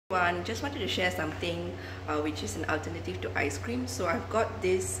Just wanted to share something which is an alternative to ice cream. So I've got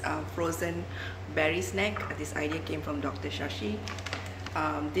this frozen berry snack. This idea came from Dr. Shashi.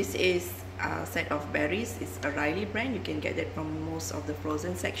 This is a set of berries. It's a Riley brand. You can get it from most of the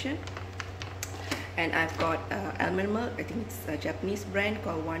frozen section. And I've got almond milk. I think it's a Japanese brand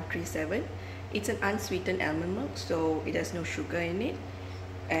called 137. It's an unsweetened almond milk, so it has no sugar in it.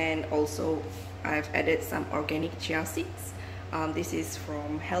 And also I've added some organic chia seeds. This is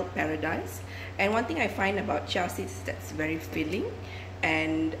from Health Paradise, and one thing I find about chia seeds that's very filling,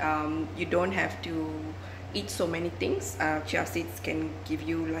 and you don't have to eat so many things. Chia seeds can give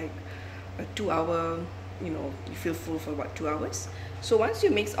you like a 2-hour, you feel full for about 2 hours. So once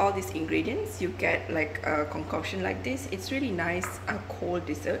you mix all these ingredients, you get like a concoction like this. It's really nice, a cold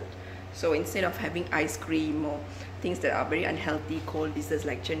dessert. So instead of having ice cream or things that are very unhealthy cold desserts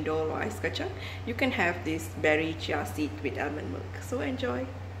like cendol or ice kacang, you can have this berry chia seed with almond milk. So enjoy.